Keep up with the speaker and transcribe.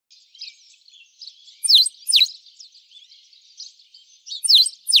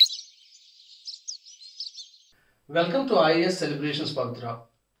Welcome to IIS Celebrations, Pavitra.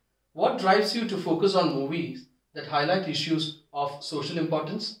 What drives you to focus on movies that highlight issues of social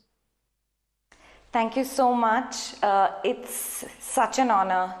importance? Thank you so much. It's such an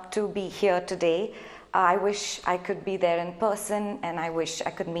honor to be here today. I wish I could be there in person, and I wish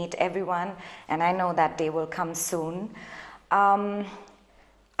I could meet everyone, and I know that day will come soon. I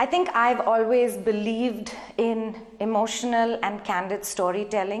think I've always believed in emotional and candid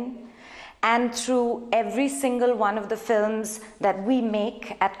storytelling, and through every single one of the films that we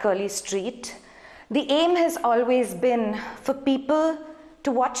make at Curley Street, the aim has always been for people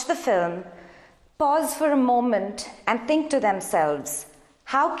to watch the film, pause for a moment and think to themselves,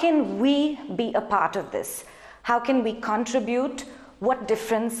 how can we be a part of this? How can we contribute? What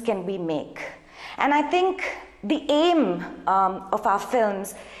difference can we make? And I think the aim of our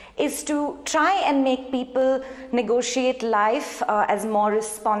films is to try and make people negotiate life as more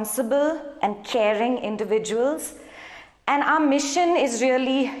responsible and caring individuals. And our mission is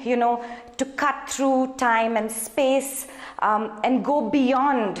really, to cut through time and space and go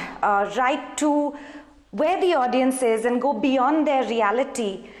beyond, right to where the audience is and go beyond their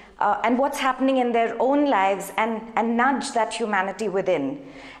reality and what's happening in their own lives and nudge that humanity within.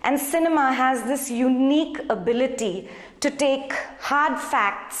 And cinema has this unique ability to take hard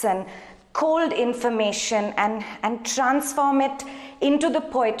facts and cold information and transform it into the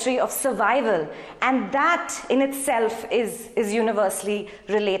poetry of survival. And that in itself is universally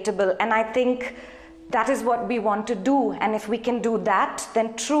relatable. And I think that is what we want to do. And if we can do that,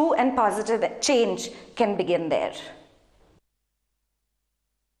 then true and positive change can begin there.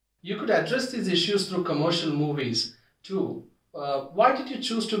 You could address these issues through commercial movies too. Why did you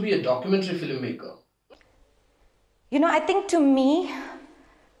choose to be a documentary filmmaker? I think to me,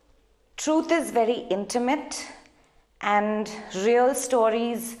 truth is very intimate and real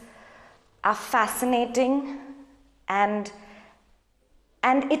stories are fascinating and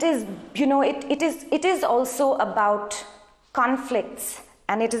it is, it is also about conflicts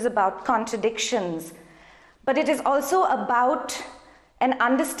and it is about contradictions, but it is also about an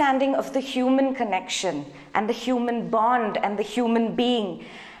understanding of the human connection and the human bond and the human being.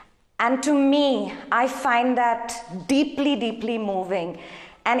 And to me, I find that deeply, deeply moving.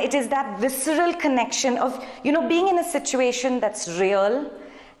 And it is that visceral connection of, being in a situation that's real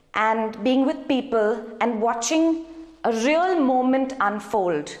and being with people and watching a real moment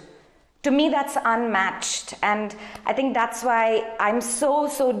unfold. To me, that's unmatched. And I think that's why I'm so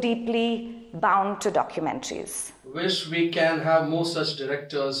deeply bound to documentaries. Wish we can have more such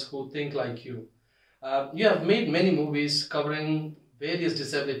directors who think like you. You have made many movies covering various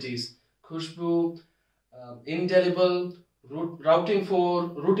disabilities. Khushbu, Indelible, Rooting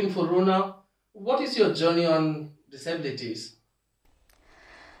for Runa. What is your journey on disabilities?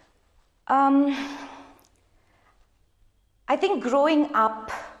 I think growing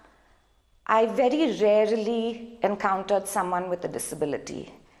up, I very rarely encountered someone with a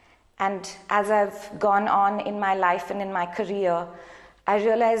disability. And as I've gone on in my life and in my career, I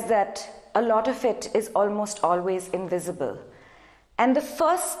realized that a lot of it is almost always invisible. And the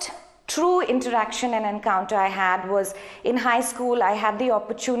first true interaction and encounter I had was in high school. I had the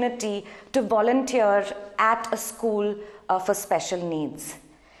opportunity to volunteer at a school for special needs.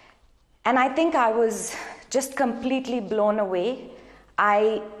 And I think I was just completely blown away.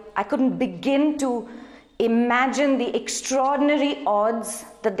 I couldn't begin to imagine the extraordinary odds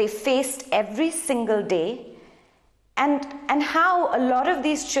that they faced every single day and how a lot of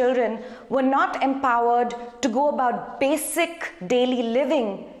these children were not empowered to go about basic daily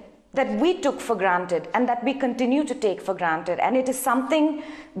living that we took for granted and that we continue to take for granted. And it is something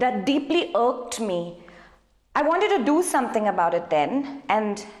that deeply irked me. I wanted to do something about it then,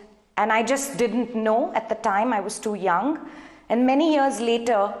 and I just didn't know at the time. I was too young. And many years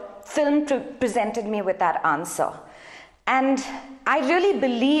later, film presented me with that answer. And I really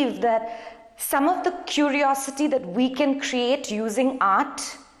believe that some of the curiosity that we can create using art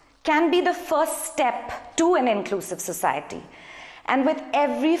can be the first step to an inclusive society. And with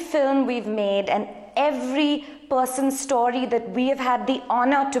every film we've made and every person's story that we have had the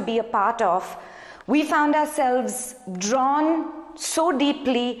honor to be a part of, we found ourselves drawn so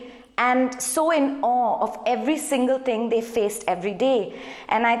deeply and so in awe of every single thing they faced every day.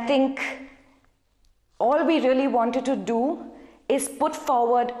 And I think all we really wanted to do is put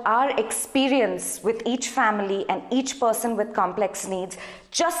forward our experience with each family and each person with complex needs,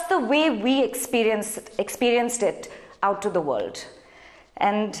 just the way we experienced it out to the world.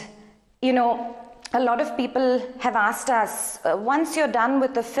 And, a lot of people have asked us, once you're done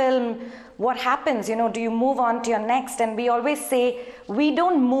with the film, what happens? You know, do you move on to your next? And we always say, we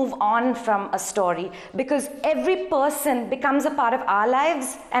don't move on from a story, because every person becomes a part of our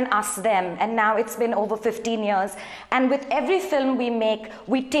lives and us them. And now it's been over 15 years. And with every film we make,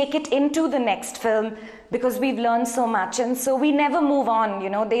 we take it into the next film because we've learned so much. And so we never move on, you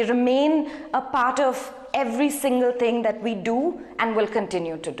know, they remain a part of every single thing that we do and will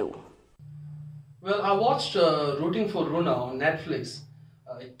continue to do. Well, I watched Rooting for Runa on Netflix.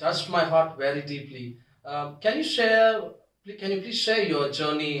 It touched my heart very deeply. Can you please share your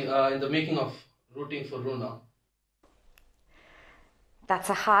journey in the making of Rooting for Runa? That's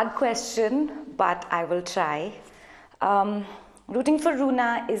a hard question, but I will try. Rooting for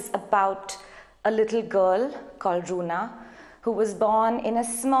Runa is about a little girl called Runa, who was born in a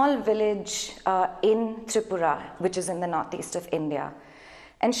small village in Tripura, which is in the northeast of India.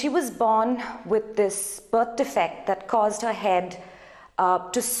 And she was born with this birth defect that caused her head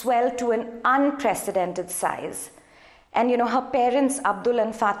to swell to an unprecedented size. And you know, her parents, Abdul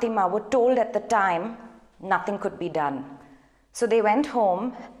and Fatima, were told at the time nothing could be done. So they went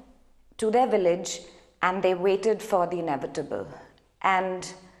home to their village and they waited for the inevitable.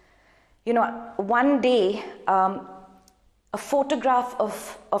 And you know, one day, a photograph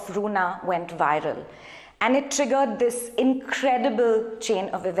of Runa went viral. And it triggered this incredible chain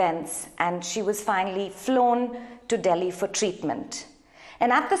of events, and she was finally flown to Delhi for treatment.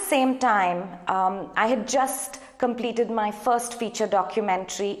 And at the same time, I had just completed my first feature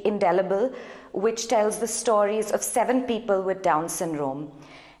documentary, Indelible, which tells the stories of 7 people with Down syndrome.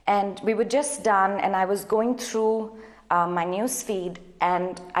 And we were just done, and I was going through my news feed,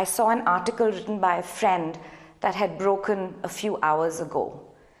 and I saw an article written by a friend that had broken a few hours ago.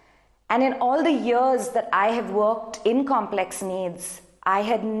 And in all the years that I have worked in complex needs, I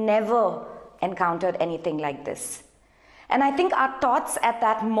had never encountered anything like this. And I think our thoughts at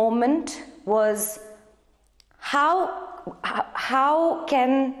that moment was, how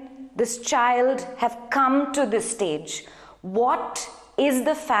can this child have come to this stage? What is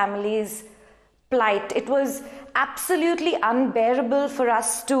the family's plight? It was absolutely unbearable for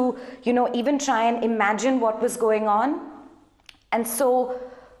us to, you know, even try and imagine what was going on. And so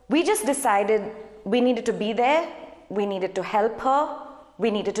we just decided we needed to be there, we needed to help her, we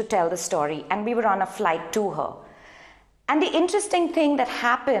needed to tell the story, and we were on a flight to her. And the interesting thing that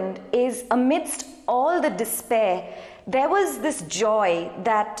happened is, amidst all the despair, there was this joy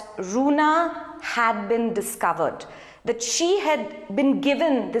that Runa had been discovered, that she had been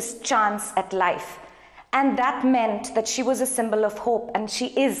given this chance at life. And that meant that she was a symbol of hope, and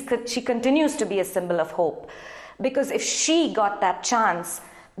she continues to be a symbol of hope. Because if she got that chance,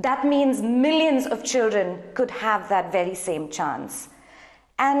 that means millions of children could have that very same chance.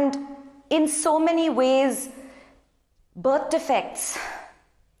 And in so many ways, birth defects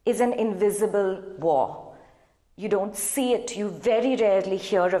is an invisible war. You don't see it, you very rarely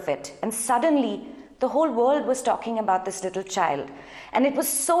hear of it. And suddenly, the whole world was talking about this little child. And it was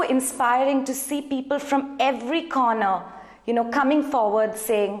so inspiring to see people from every corner, you know, coming forward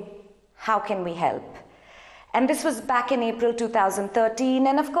saying, how can we help? And this was back in April 2013.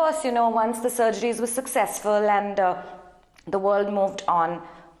 And of course, you know, once the surgeries were successful and the world moved on,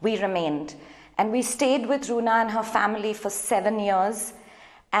 we remained. And we stayed with Runa and her family for 7 years.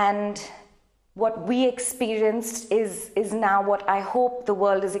 And what we experienced is now what I hope the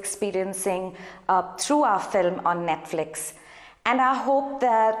world is experiencing through our film on Netflix. And our hope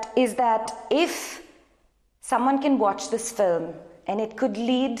is that if someone can watch this film and it could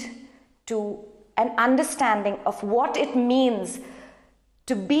lead to an understanding of what it means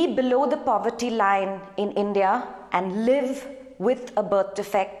to be below the poverty line in India and live with a birth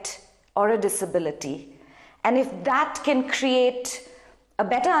defect or a disability. And if that can create a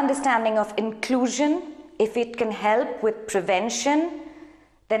better understanding of inclusion, if it can help with prevention,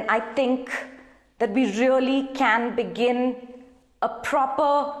 then I think that we really can begin a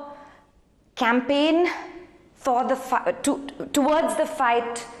proper campaign for towards the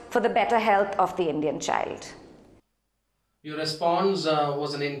fight for the better health of the Indian child. Your response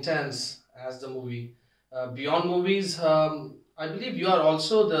was an intense as the movie. Beyond movies, I believe you are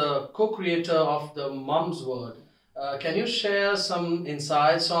also the co-creator of the Mum's Word. Can you share some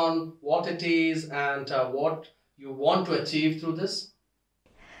insights on what it is and what you want to achieve through this?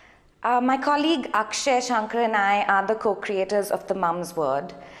 My colleague Akshay Shankar and I are the co-creators of the Mum's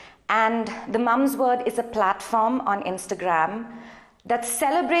Word. And the Mum's Word is a platform on Instagram that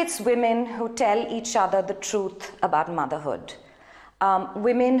celebrates women who tell each other the truth about motherhood.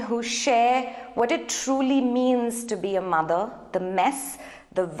 women who share what it truly means to be a mother, the mess,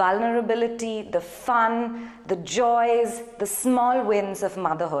 the vulnerability, the fun, the joys, the small wins of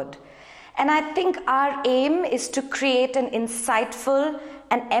motherhood. And I think our aim is to create an insightful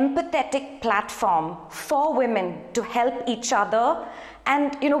and empathetic platform for women to help each other.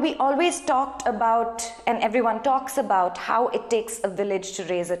 And we always talked about, and everyone talks about, how it takes a village to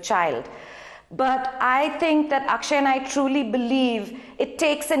raise a child. But I think that Akshay and I truly believe it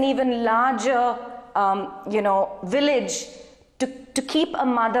takes an even larger, village to keep a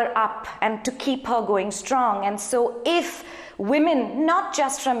mother up and to keep her going strong. And so if women, not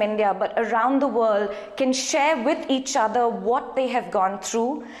just from India, but around the world, can share with each other what they have gone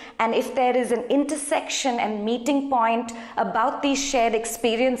through, and if there is an intersection and meeting point about these shared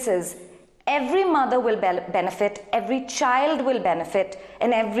experiences, every mother will benefit, every child will benefit,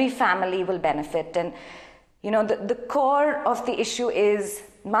 and every family will benefit. And the core of the issue is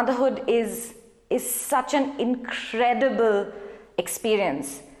motherhood is such an incredible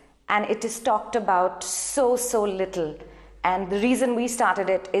experience, and it is talked about so little. And the reason we started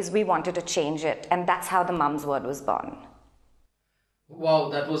it is we wanted to change it, and that's how the Mum's Word was born. Wow,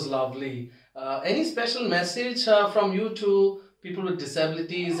 that was lovely. Any special message from you to people with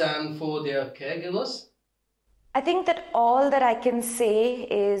disabilities and for their caregivers? I think that all that I can say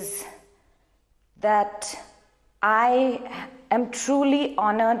is that I am truly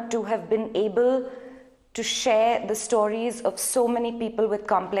honored to have been able to share the stories of so many people with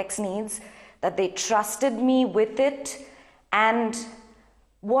complex needs, that they trusted me with it. And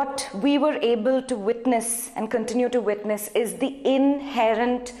what we were able to witness and continue to witness is the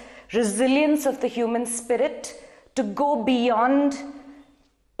inherent resilience of the human spirit to go beyond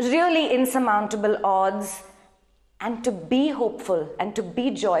really insurmountable odds and to be hopeful and to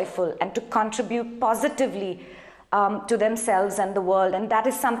be joyful and to contribute positively to themselves and the world. And that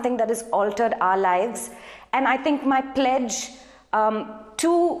is something that has altered our lives. And I think my pledge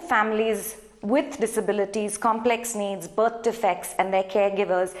to families with disabilities, complex needs, birth defects, and their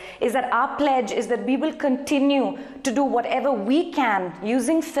caregivers is that our pledge is that we will continue to do whatever we can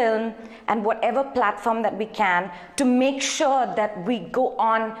using film and whatever platform that we can to make sure that we go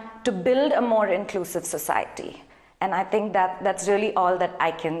on to build a more inclusive society. And I think that that's really all that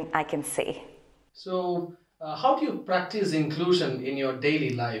I can say. So how do you practice inclusion in your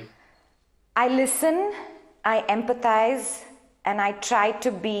daily life? I listen, I empathize, and I try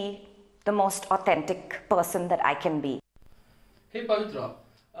to be the most authentic person that I can be. Hey Pavitra,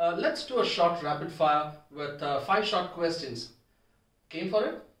 let's do a short rapid fire with 5 short questions. Game for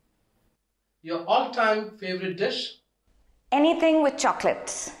it? Your all-time favorite dish? Anything with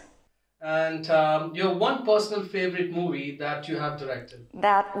chocolates. And your one personal favorite movie that you have directed?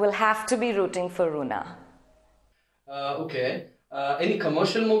 That will have to be Rooting for Runa. Okay. Any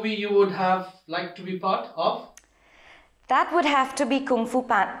commercial movie you would have liked to be part of? That would have to be Kung Fu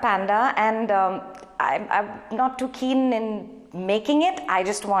Panda, and I'm not too keen in making it. I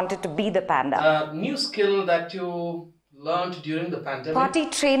just wanted to be the panda. New skill that you learned during the pandemic? Potty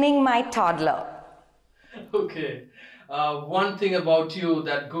training my toddler. Okay. One thing about you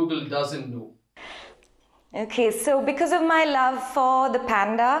that Google doesn't know. Okay, so because of my love for the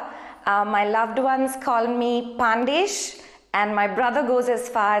panda, my loved ones call me Pandesh, and my brother goes as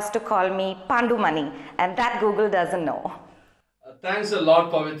far as to call me Pandumani, and that Google doesn't know. Thanks a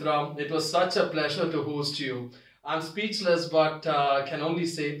lot, Pavitra. It was such a pleasure to host you. I'm speechless, but can only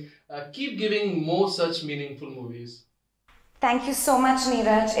say keep giving more such meaningful movies. Thank you so much,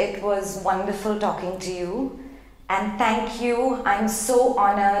 Neeraj. It was wonderful talking to you. And thank you. I'm so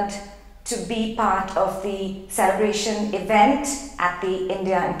honored to be part of the celebration event at the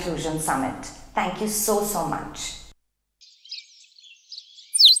India Inclusion Summit. Thank you so much.